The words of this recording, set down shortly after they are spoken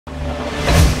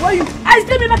for you. I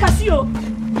still make a see you.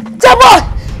 Jabo!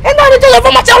 And now they tell you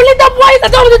for my child, little boy, I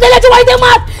don't want to tell you why they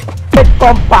mad.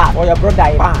 Come back or your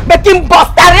brother is man. Make him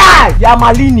bust the eye. Ya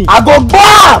malini. I go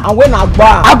bam. And when I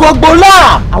bam, I go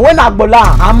bola. And when I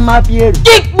bola, I'm not here.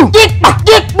 Kick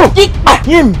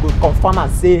him will confirm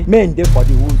and say, men there for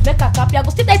the wood. Make a copy. I go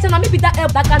still tell you, maybe that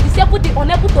help that can disable the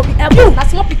unable to be able.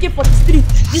 That's not picking for the street.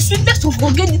 The sweetness of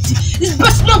vulgarity is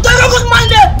best not good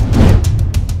minded.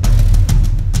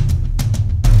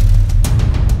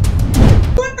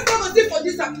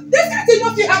 This kind thing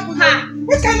not fit happen.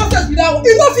 What kind of sense be that one?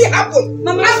 It not fit happen.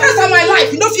 Mama, after my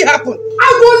life, it not fit happen. I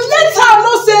go let her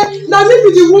know say now me be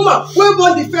the woman wey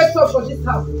born the first son for this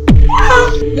house.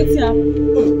 Let's see.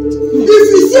 If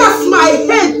you see as my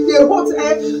head dey hot,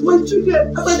 my children,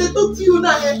 as I dey talk to you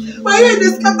now, my head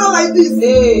dey scatter like this.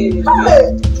 Hey,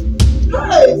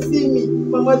 see me,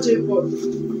 Mama J-Boy.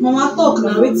 Mama talk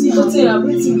now. Waiting. My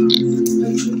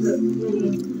children.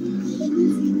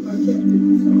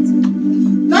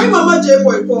 Now Mama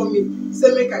J-Boy call me,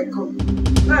 say make I come.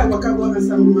 Now I walk out and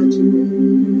answer Mama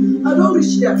J-Boy. I don't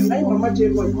reach there. Now Mama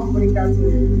J-Boy come bring that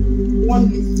one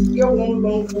list. Get one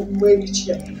long book where reach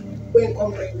there. When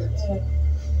come bring that.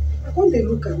 I come dey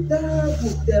look at that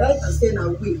book. The writer say na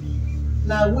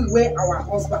we where our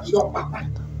husband, your papa.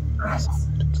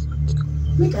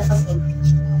 Make I ask him.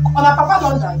 On our papa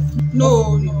don't die.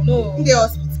 No. In the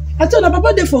hospital. I told her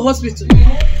papa dey for hospital.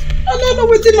 I don't know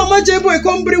wetin Mama J-Boy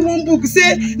come bring one book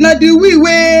say na the way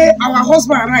where our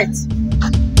husband write.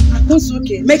 I come say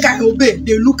okay, make I obey.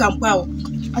 They look and power.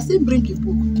 I say bring the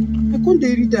book. I come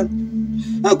dey read them.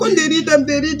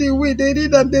 They read the way. They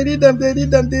read them.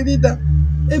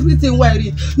 Everything why I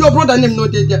read. Your brother name no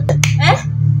dey there.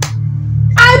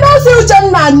 I don't see which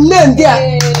name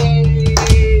there.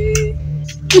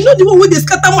 You know the one where they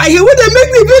scatter my hair, where they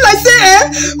make me feel like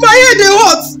say, my hair they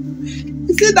hot.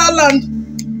 You see that land?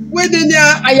 Where they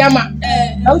near Ayama?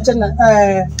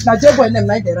 Na J-Boy name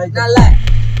na dey right. Na lie.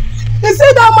 They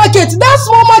say that market, that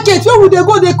small market, where would they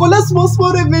go? They collect small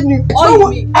revenue. Oh,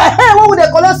 you mean? Where would they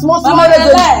collect small revenue?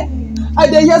 I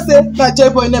dey hear say na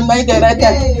J-Boy name na dey right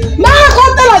there. Now I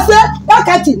come tell her say that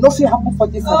kind thing no fit happen for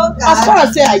this house. As far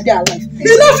as say I dey alive,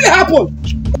 it no fit happen.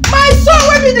 My son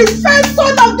will be the first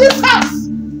son of this house.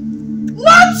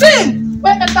 Nothing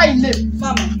will enter in name.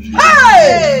 Mama.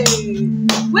 Hey!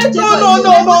 Wait, no. It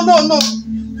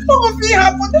no go fit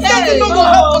happen. This thing no go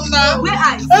happen now. Where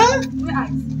eyes? Where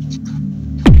eyes?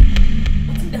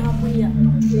 Wetin dey happen here?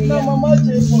 Na Mama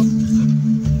J-Boy.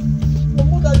 My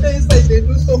mother dey inside dey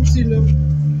do something.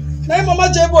 Now Mama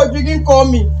J-Boy begin call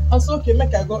me. I say okay,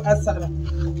 make I go answer her.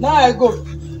 Now I go.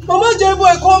 Mama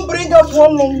J-Boy come bring up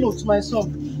one long note, my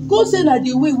son. Go say na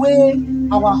the way where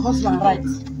our husband write.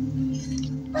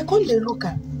 I come dey look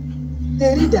am.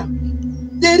 They read am.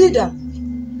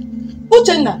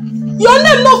 Uchenna, your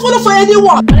name no follow for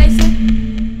anyone. What I say?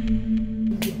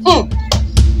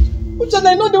 Uchenna,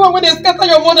 I know the one when they scatter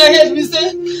your mother head. We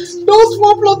say those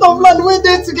small plot of land where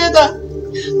they together.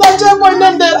 Na J-Boy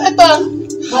name dey write am.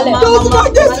 Those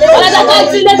guys that can't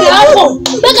see that they happen.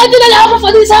 That can't see that they happen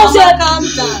for this house here. Calm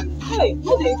down. Hey,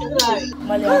 what dey cry?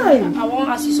 Malia, I want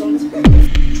to ask you something.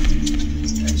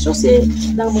 So say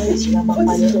that man is your papa,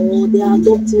 or they are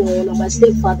adopting or my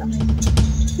stepfather.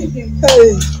 Hey,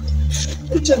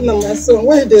 Uchenna, my son,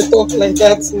 why they talk like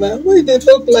that, man? Why they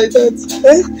talk like that?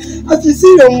 As you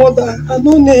see your mother, I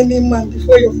don't know any man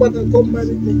before your father got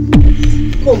married me.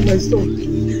 Come, my son.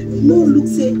 No, look,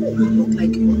 say you look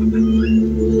like your papa.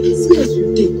 See as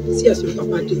you did, see as your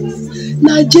papa did.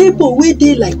 Now J-Boy where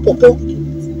they like Popo.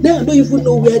 Now I don't even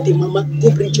know where the mama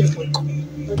go bring J-Boy come.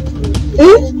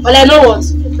 Well, I know what.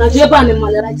 Now J-Boy and the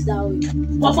man right that way.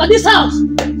 But for this house,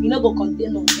 you no go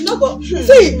contain us. You no go.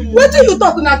 See, what do you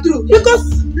talk na true?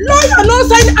 Because lawyer no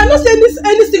sign, I no say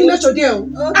any signature there.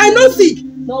 Okay. I no see.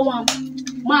 No one.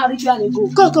 Ma ritual and go.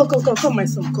 Come, my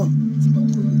son, come.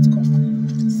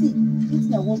 See, this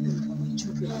I want them for my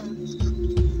children.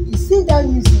 You see that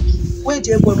music where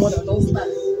J-Boy mother don't start.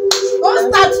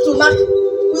 Don't start tonight.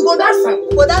 We go dance.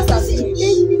 See,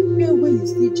 anywhere where you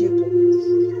see J-Boy,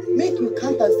 make you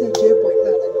count and say J-Boy now.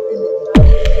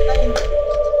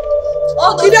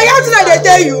 If they hear thing they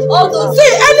tell you, see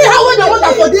anyhow when they want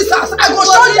for this house, I go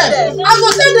show them. I go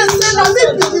say they say that me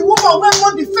be the woman when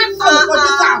want the first son for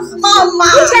this house. Mama,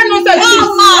 you can't not say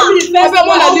this. Every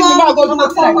one that live I go do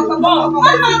nothing like that. Mama,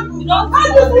 how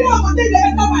this woman go take the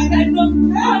enter my head?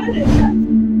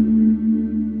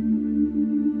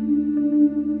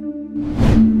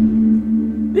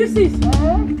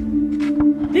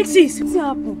 Big sis, what's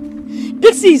happened?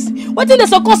 big sis. What in the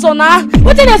circus on now?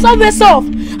 What in the surface of?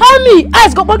 How me?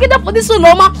 Eyes go get up for this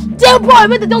Loma. Jail boy,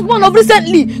 we just one of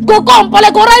recently. Go come,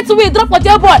 Pale, go right away, drop for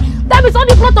jail boy. That is all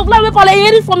the plot of land we Pale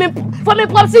hearing from him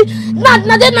property. Now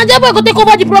jail boy go take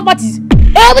over the properties.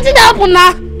 Everything that happen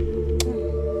now.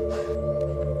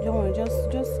 John,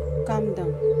 just calm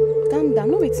down. Calm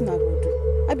down. No waiting I go do.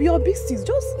 I be your big sis.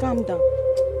 Just calm down.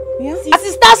 Yeah. As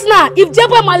it starts now, if jail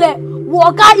boy Male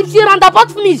walk out, if she round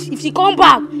about finish, if she come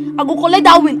back, I go collect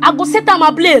that will. I go set her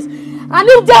my place. And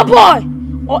if jail boy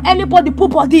or anybody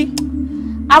put body,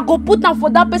 I go put them for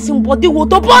that person body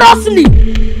wotoporously.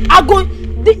 I go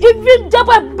even jail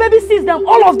boy baby sees them,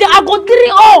 all of them. I go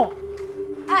kill all.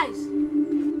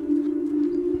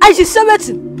 Eyes is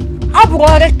 17. I go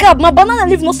recap. My banana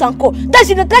leave no sanko. That's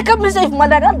in the take up myself. My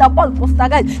dad that ball poster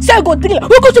guys. Say I go drill.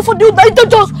 We go to for you. It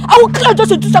just I will clear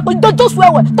just to sanko. It just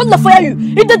where don't fire you.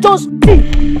 It just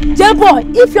jail boy.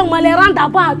 If your man around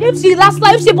about, if she last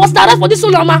life, if she poster for this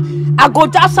soloma, I go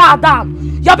just her down.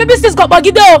 Your baby sis got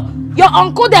buggy there. Your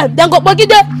uncle then got buggy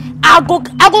there. I go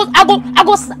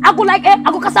like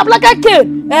I go Casablanca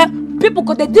kid. People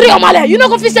go the drill male. You know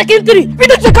go feel second three. We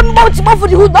don't check about for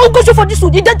the hood. I will go for this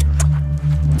hood.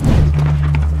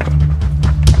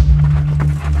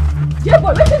 Yeah,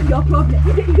 but what is your problem?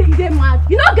 He's mad.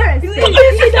 You know, girls. He's mad.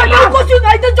 Because you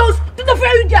know, just to the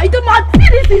fair you he's mad.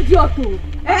 This idiot too.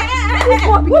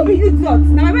 Who be idiot?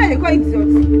 Now where they call idiot?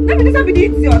 Let me just be the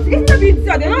idiot. If you be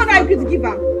idiot, they don't have you to give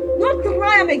her. Don't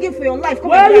try him again for your life.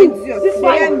 Come on, idiot. This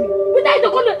fire. We die to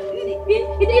come.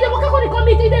 He don't come.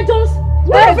 He just.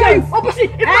 Where is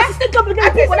opposite? If my sister come again, I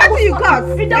respect you,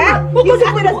 cuz. You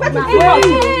should be respected to us.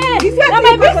 Now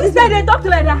my business said they talk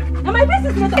like that. Now my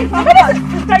business they talk. My business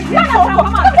is like you know. Come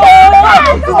on.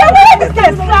 Where this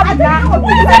case slap now?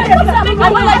 Will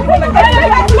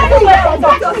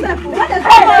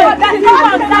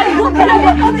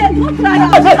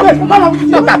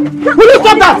you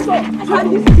stop that?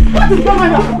 What is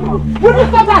going on? Will you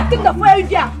stop that? Take the fire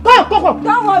here. Come.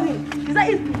 Don't worry.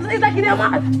 It's like you're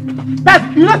mad. Dad,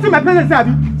 you don't see my presence,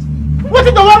 Abby. What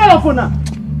is the worry of now?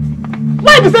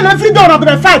 Why you say every door of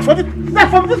the fight for this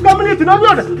community? No, I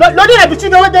be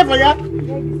cheating over there for you.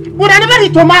 Would I never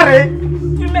need to marry?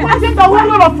 What is the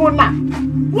worry of now?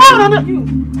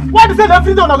 Why you say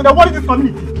every door of the worry this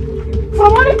community? From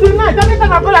morning to night, every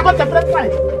time I go, I got a fresh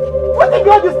fight. What is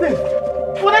all this thing?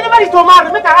 Would I never need to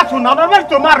marry? Make a ask now. I never need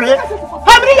to marry.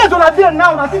 How many years on a day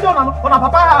now? I sit down on a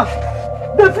papa's house.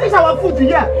 They finish our food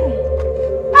here.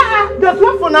 There's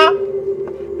one for now.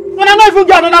 When I'm not even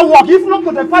getting another work, if not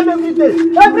for the 5 every day,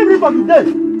 every week of the day,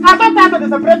 I don't have to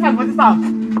separate time for this house.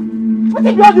 What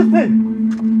is all this thing?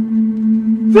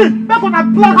 See, that's when I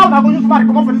plan how I'm going to use money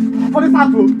come up for this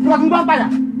house. Because we don't buy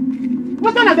it.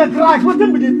 What's on the drive? What's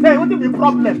in the pain? What's in the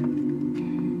problem?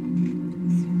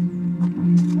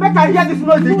 Make I hear this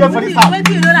noise again for this house. If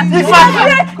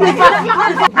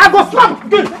I go slap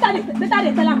again.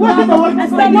 What is the word?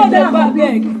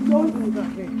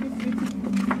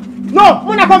 No,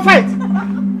 we're not going to fight.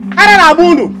 I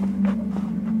don't know.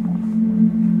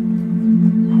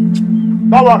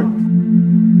 Don't worry.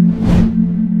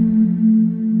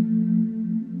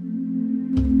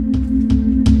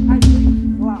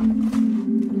 Wow.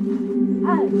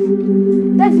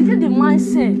 That's the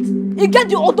mindset. You get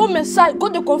the auto message, go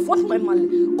to confront my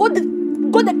man. Go to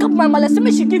cap my man. Say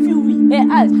me she give you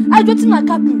eyes. I just think I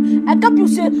cap you. I cap you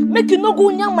say make you no go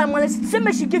near my man. Say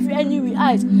me she give you any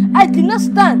eyes. I did not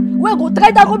stand. Where go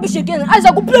try that go be shaking. Eyes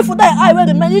I go play for that eye where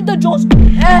the man eat just.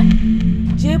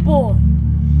 J-boy.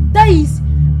 That is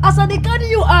as I they carry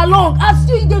you along. As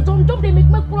you they jump they make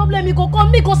problem. You go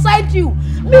come me go side you.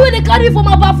 Me when they carry you for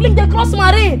my baffling they cross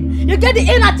my rain. You get the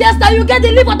inner chest and you get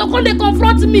the liver to come they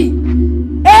confront me.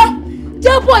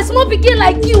 J-boy, small pikin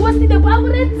like you, what's the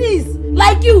priorities?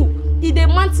 Like you, he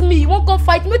demands me, you won't come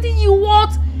fight me. What do you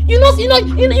want? You know,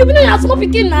 you're small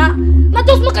pikin now. Not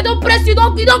just look at don't press you,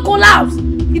 don't collapse.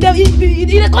 He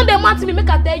come demand me, make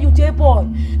I tell you, J-boy.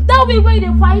 That way where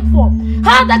they fight for.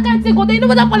 How that kind of thing go? You know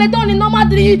whether Paletone in normal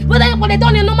dream, whether you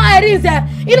Paletone in normal areas.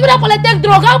 You know whether Paletone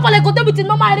drug, how Paletone with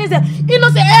normal areas. You know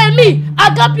say, hey me, I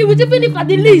got you with even if at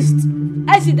the least.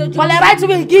 I see the right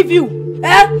way give you.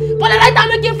 But the right time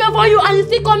making fair for you and you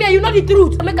still come here, you know the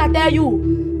truth. Make I tell you.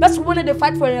 Best woman they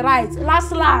fight for your rights.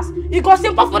 Last. You go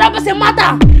simple for that person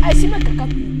matter. I see make a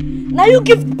copy. Now you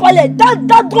give Pale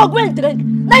that drug when drink.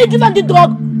 Now you give him the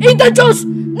drug. Eat the juice.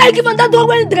 Now you give him that drug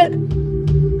when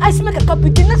drink. I see make a copy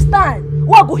the next time.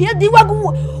 Why go hear the why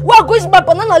go use my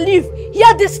banana leaf?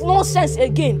 Hear this nonsense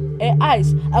again.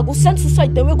 Eyes, I go send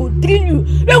suicide, then we go drill you.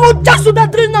 We go just do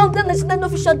that drill now, then I see no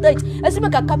official date. I see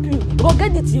make a cap you. Go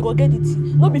get it.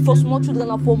 No be for small children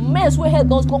and for men who head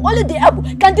don't come. Only the able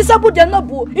can disable their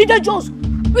nabo. Either just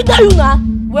we tell you now.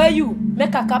 Where you make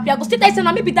a cap? I go still tell you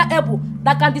me be that able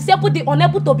that can disable the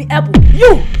unable to be able.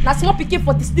 You, na small pikin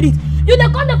for the street. You dey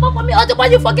come dey fall for me all the while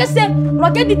you forget say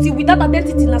ruggedity without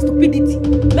identity na stupidity.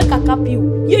 Make a cap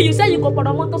you. You say you go for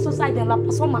the motor society and la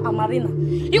persona amarina.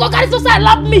 You go carry society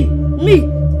love me.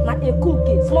 Na a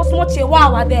cookie, small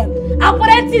chihuahua them.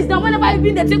 Apprentice them whenever you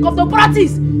been they think of the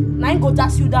practice. Na him go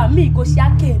just you down, me go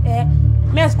shake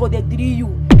men's go dey drill you.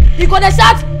 You go dey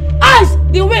shout, eyes,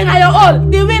 the win na your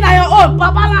own,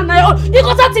 Papa land na your own. You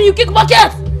go start till you kick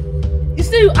bucket. You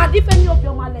see you are different of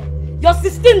your male. Your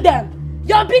 16 them.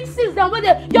 Your big sis them where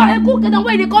they your a cook them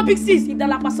where they call big sis. If they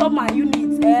like some my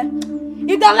units,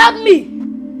 if they like me,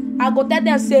 I go tell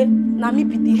them say, na me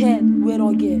be the head, we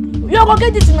rugged. You go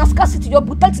get it in a scarcity, your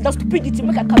brutality, the stupidity,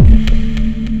 make a cap.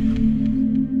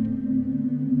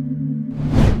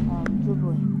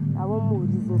 Joboy, I want more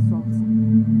reason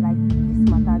something. Like this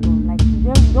matter don't like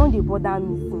you don't dey bother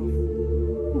me since.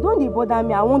 You don't dey bother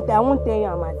me, I won't tell you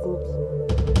I'm a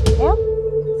zinky.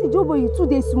 See Joboy, you too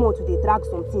dey small to dey drag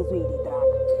some things where you dey drag.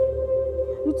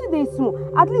 You too dey small.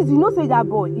 At least you know say that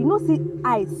boy, you know say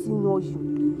I senior you.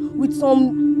 With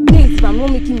some days if I'm not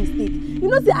making mistake. You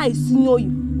know say I senior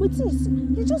you. But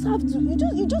you just have to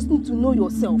you just need to know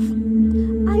yourself.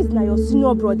 I is na your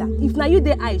senior brother. If na you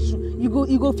dey I shoe, you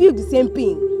go feel the same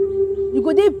pain. You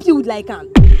go dey peeled like am.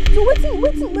 So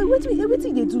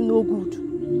everything they do no good.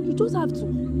 You just have to.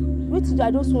 I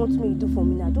just want me to do for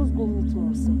me now. Just go meet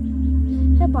Momsi.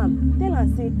 Help am. Tell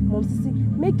am say, Momsi,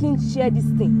 make him share this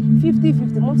thing.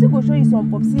 50-50. Momsi go show you some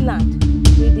popsy land.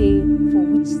 Where they for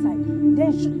which side.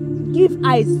 Then give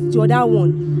eyes the other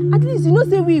one. At least you know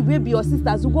say we will be your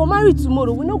sisters. We go marry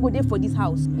tomorrow. We no go there for this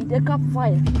house. If they cap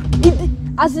fire.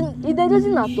 As in, if they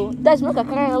doesn't know, that's make a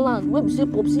carry land. Where we say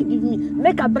popsy give me.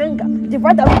 Make a bring up.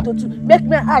 Divide that into two. Make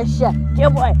me eyes share. Yeah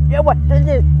boy.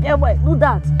 Do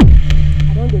that.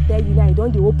 I don't dey tell you now, you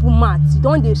don't dey open mouth. You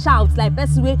don't dey shout like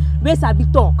person wey sabi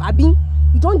talk. You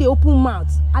don't dey open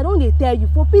mouth. I don't dey tell you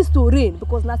for peace to reign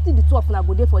because na still the two of una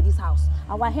go dey for this house.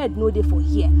 Our head no dey for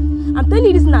here. I'm telling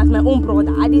you this now as my own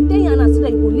brother. I dey tell you now so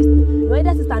that you go listen. Your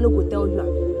elder sister no go tell you am.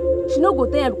 She no go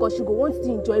tell you because she go want to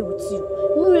enjoy with you.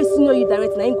 Me wey senior you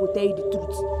direct na him go tell you the truth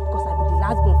because I be the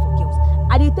last born for girls.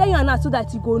 I dey tell you now so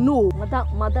that you go know.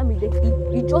 Madam, you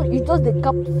just the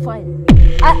cap fine.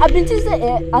 I been to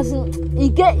say as in he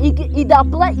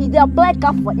apply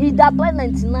cap for he apply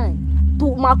 99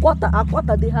 to my quarter. A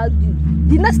quarter they had you.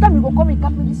 The next time you go come and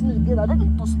cap me this again, I don't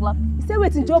need to slap. You say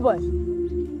waiting, Joboy.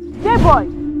 Joboy.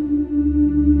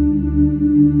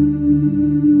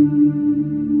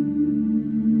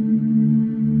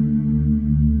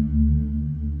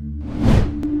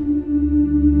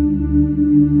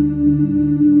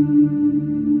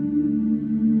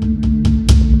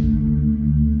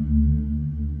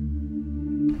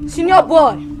 Senior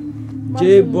boy.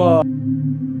 J-boy.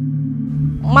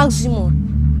 Maximum.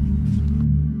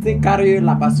 Take carry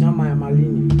la passion my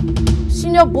malini.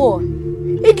 Senior boy.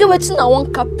 He get wetin I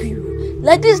wan cap you.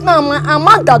 Like this now, my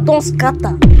Amanda don't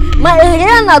scatter. My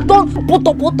Ariana don't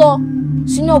poto.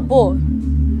 Senior boy.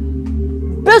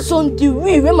 Based on the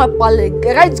way when my pale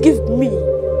right give me,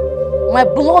 my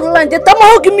bloodline they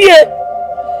tomahawk me.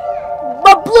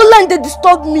 My bloodline they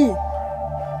disturb me.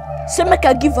 Say make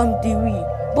I give him the way.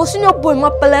 But senior boy, my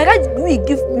pale right we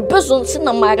give me based on sin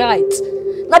my right.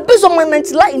 Now based on my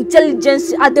 99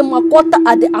 intelligence, at the quarter.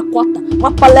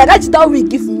 My pale right that we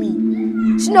give me.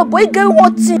 Senior boy, get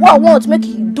one thing what I want to make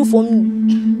it do for me.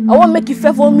 I want to make it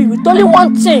fair for me with only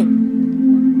one thing.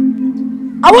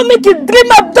 I want to make it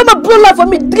dream up, do my bloodline for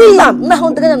me, dream up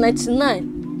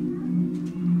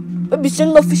 999. Baby, say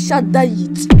no official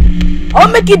diet. I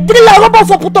want to make it drill a rubber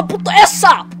for puto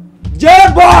ASAP.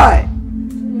 J-boy,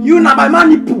 you na my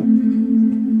money poo.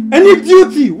 Any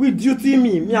duty with duty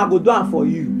me I go do am for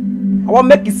you. I want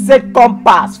make it set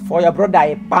compass for your brother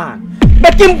a pan.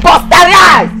 Make him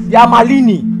busterize the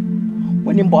Amalini.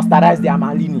 When him busterize the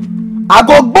Amalini, I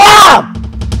go bam.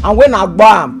 And when I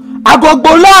bam, I go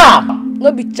bolam.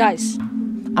 No be choice.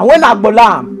 And when I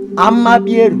bolam, I'm a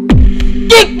bieru.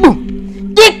 Kikbu.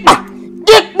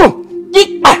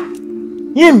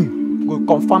 Him go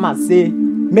confirm and say,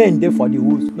 men dey for the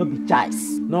woods, no be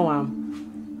choice. No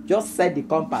just set the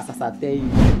compass as I tell you.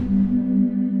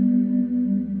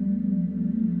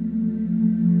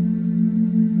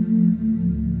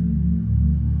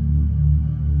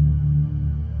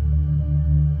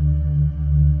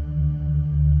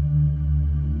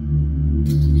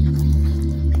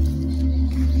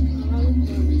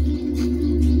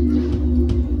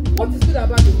 What is good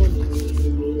about the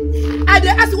money? I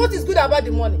ask you what is good about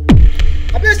the money.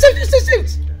 I better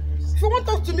shift. If you want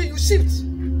to talk to me, you shift.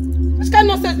 Which kind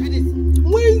of nonsense be this?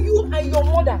 When you and your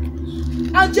mother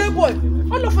and J-boy,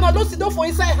 all of them don't sit down for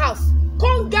inside house,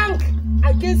 come gang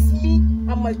against me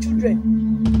and my children.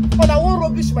 But I won't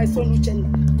rubbish my son Uchenna.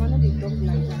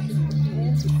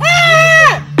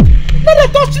 Hey! No, they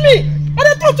touch me! And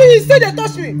they touch you, you say they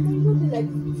touch me.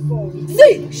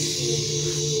 See!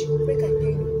 Shh! Make I tell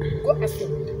you. Go ask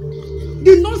them.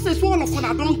 The nonsense for all of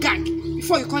them don't gang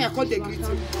before you come here, call the greeting.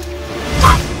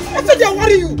 I said they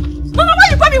worry you. No, why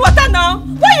you buy me water now?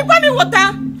 Why you buy me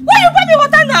water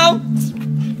now?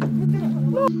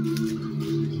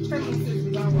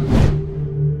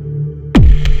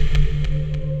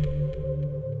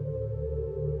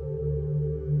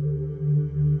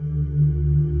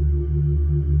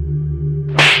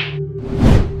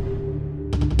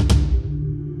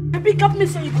 Pick up me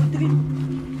say you go dream.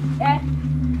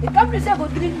 You come me say go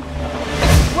dream.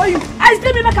 Why you? I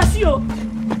tell me make I see you.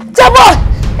 Jabo!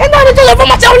 And now they tell you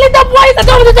much only the boys that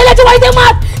don't tell you why they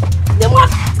mad. They mad.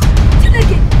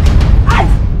 Chineke.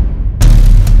 Eyes.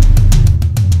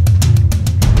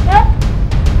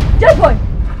 J-boy.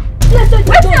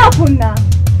 What happen now?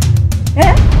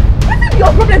 What is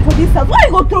your problem for this house? Why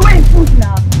you go throw away food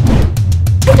now?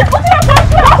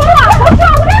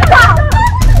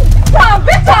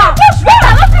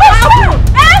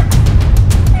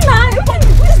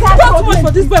 Not too much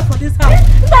for this boy for this house.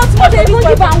 Not too much for this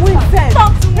boy.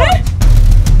 Not too much.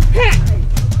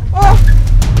 Oh,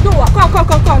 no,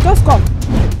 come, just come.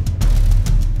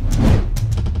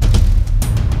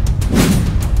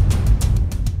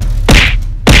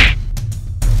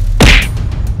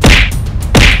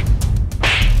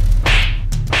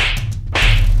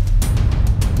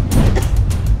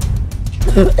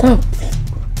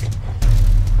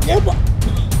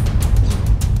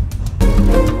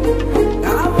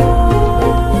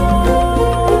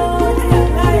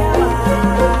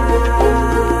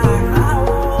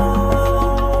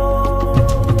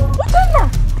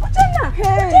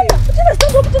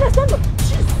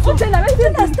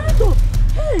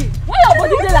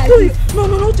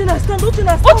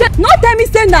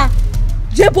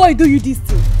 J-boy do you this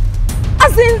thing?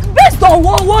 As in, based on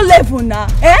what level now?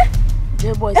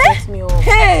 J-boy set me up.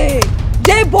 Hey!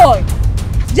 J-boy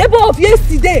of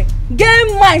yesterday, get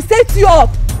mine, set you up.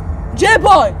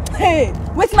 J-boy, hey,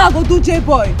 wetin I go do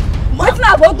J-boy? Wetin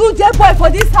I go do J-boy for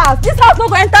this house? This house no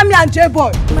go enter me and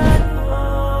J-boy.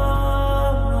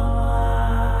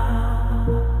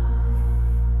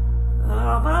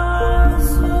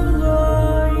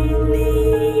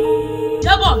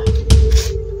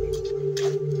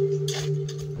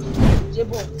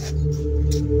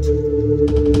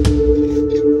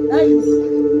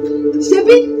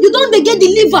 Shebi, you don't get the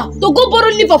liver to go borrow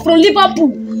liver from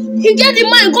Liverpool. You get the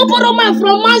mine, go borrow mine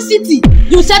from Man City.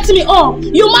 You set me up.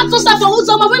 You mad to start from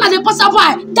Uzoma when I dey pass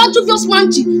by. That dubious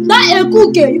manchi, that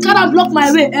cookie, you cannot block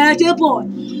my way.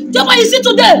 J-boy, you see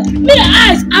today, me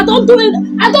eyes, I don't do it.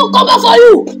 I don't come back for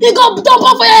you. You go dump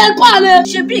off for your head, pal.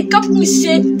 Shebi, cap me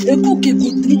say a cookie go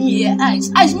drill your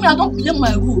eyes. Eyes me, I don't play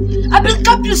my role. I been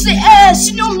cap you say,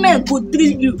 senior men go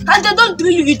drill you, and they don't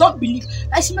drill you. You don't believe.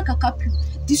 I see make a cap you.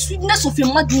 The sweetness of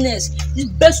your madness is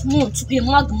best known to a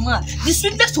madman. The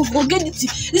sweetness of vulgarity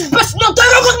is best known to a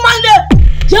robot man.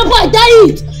 J-boy, die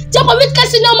it. J-boy, make a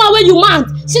cinema where you man.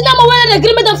 Cinema where the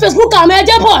agreement on Facebook, man.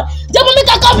 J-boy,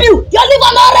 make a copy you. Your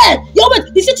liver not red. Yo, wait,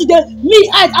 you see today, me,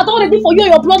 I don't want to do for you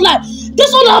and your bloodline. This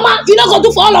one, man, you not gonna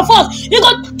do for all of us. You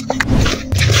got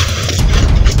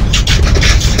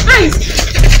eyes.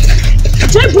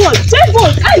 J-boy,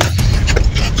 eyes.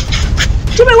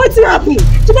 Jimmy, what's happening?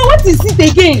 Jimmy, what is it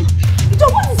again?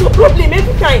 What is your problem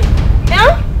every time?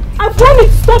 I've warned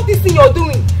you to stop this thing you're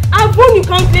doing. I've warned you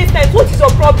countless times. What is your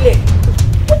problem?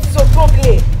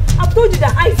 I've told you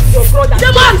that I is your brother.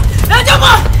 Jamal!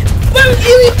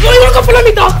 You want to follow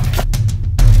me, dog?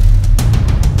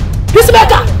 This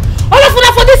Becca! All of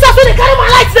them for this house when they carry my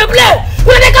lights, they play.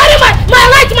 When they carry my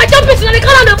lights, my jumpings, when they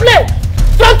carry on the play.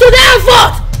 From today and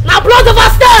forth, now blood of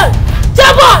us.